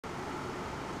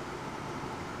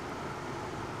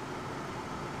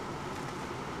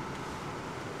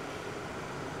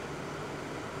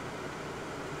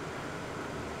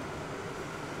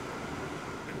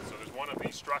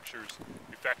structures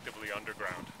effectively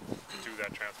underground to do that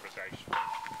transportation.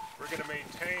 We're going to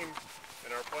maintain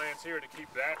in our plans here to keep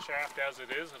that shaft as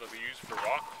it is. It'll be used for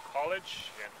rock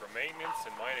haulage and for maintenance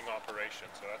and mining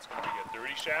operations. So that's going to be a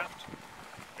dirty shaft.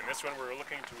 And this one we're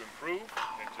looking to improve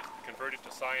and to convert it to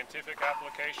scientific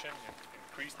application and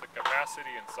increase the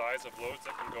capacity and size of loads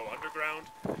that can go underground,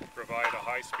 provide a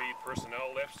high-speed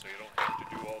personnel lift so you don't have to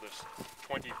do all this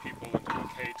 20 people into a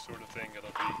cage sort of thing. It'll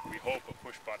be, we hope, a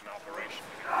push-button operation.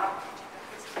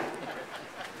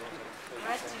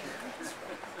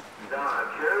 You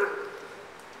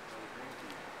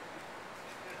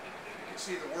can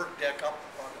see the work deck up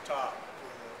on the top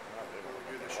where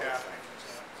we do the shafting.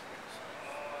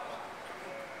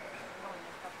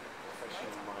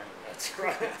 That's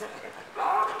right.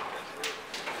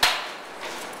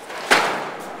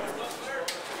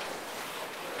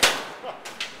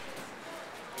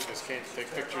 You just can't take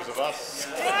pictures of us.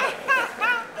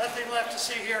 Nothing left to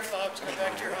see here, folks. Go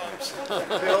back to your homes.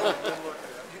 Bill,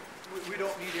 we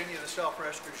don't need any of the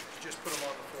self-rescuers. Just put them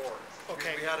on the floor.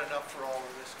 Okay. We had enough for all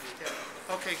of this.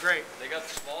 Okay, great. They got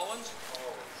the small ones?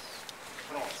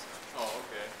 No. Oh,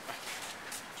 okay.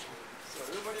 So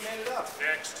everybody made it up.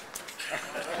 Next.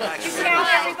 How's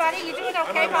everybody? You doing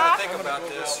okay, Bob? Think about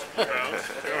this.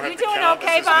 You doing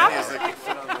okay, Bob? You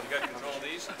got control of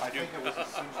these? I do.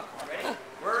 Ready?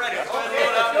 We're ready. Let's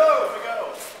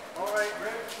go. All right,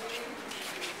 Rick.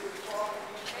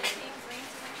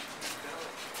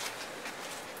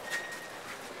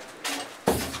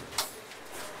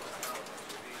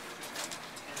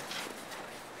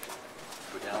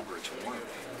 Go down where it's warm.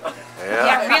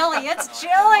 Yeah, really, it's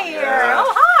chilly here.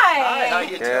 Oh, hi. Hi, how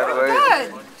you doing?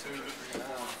 Good. 1, 2, 3, 4,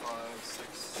 5,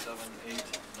 6, 7, 8, 9,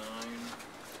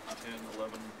 10,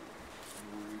 11.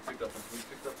 We picked up 1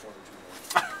 or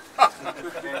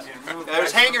 2 more.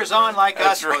 There's hangers on like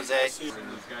us, Jose.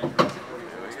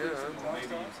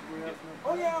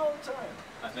 Oh yeah, all the time.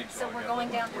 I think So we're going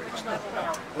down to which level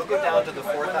now? We'll go down to the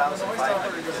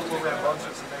 4,500.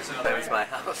 That was my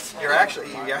house. You're actually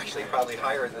probably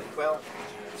higher than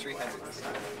 300.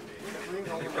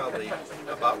 You're probably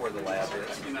about where the lab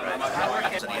is.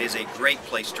 It is a great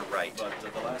place to write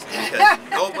because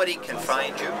nobody can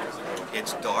find you.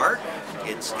 It's dark.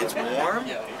 It's warm.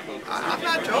 I'm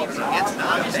not joking. It's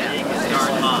not bad. It's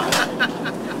darn hot.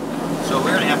 So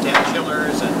we're gonna have to have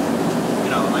chillers and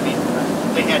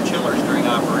they had chillers during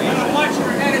operation. Watch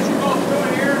your head as you go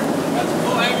through here. That's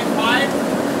low hanging pipe.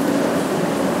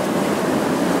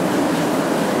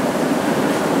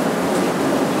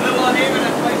 A little uneven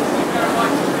in places. You better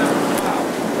watch your step.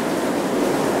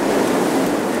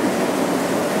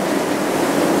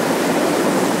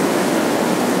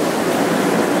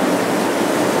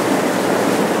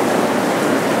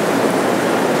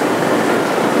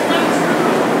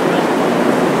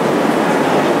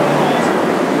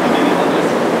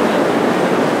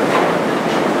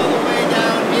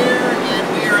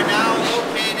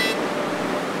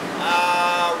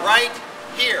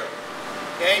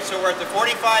 So we're at the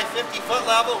 45, 50 foot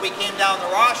level. We came down the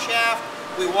Ross shaft.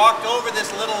 We walked over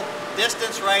this little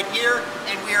distance right here,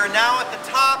 and we are now at the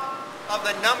top of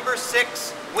the number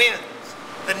 6 winds.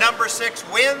 The number 6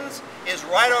 winds is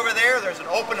right over there. There's an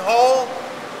open hole,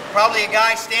 probably a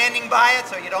guy standing by it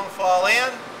so you don't fall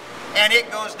in, and it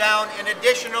goes down an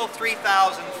additional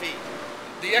 3,000 feet.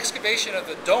 The excavation of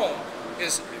the dome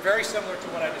is very similar to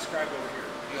what I described over here.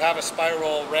 You have a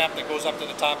spiral ramp that goes up to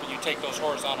the top and you take those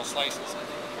horizontal slices.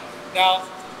 Now,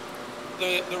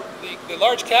 the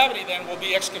large cavity then will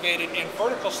be excavated in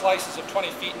vertical slices of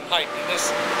 20 feet in height in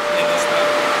this method.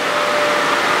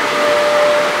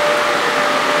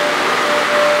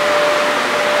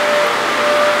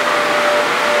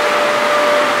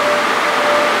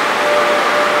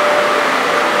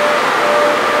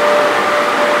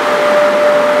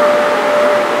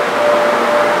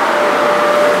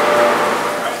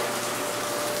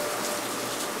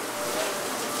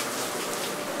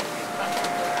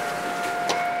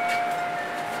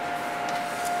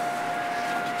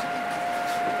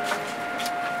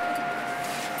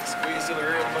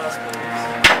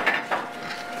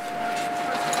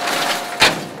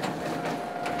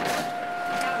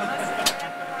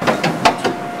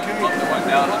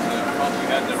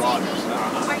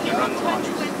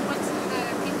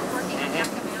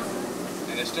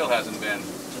 And it still hasn't been.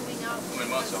 How many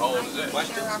months? How old is it? No,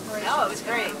 it was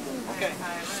great. Okay.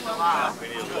 We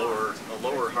need a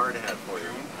lower hard hat for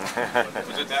you.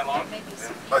 Was it that long?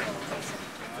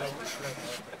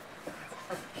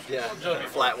 Yeah, a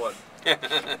flat one.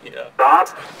 Yeah. Stop.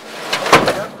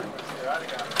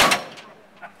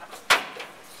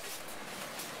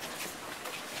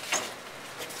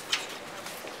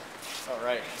 All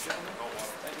right.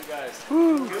 Thank you guys.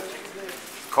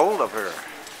 Cold up here.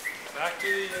 Back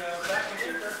to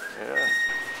Baker. Yeah.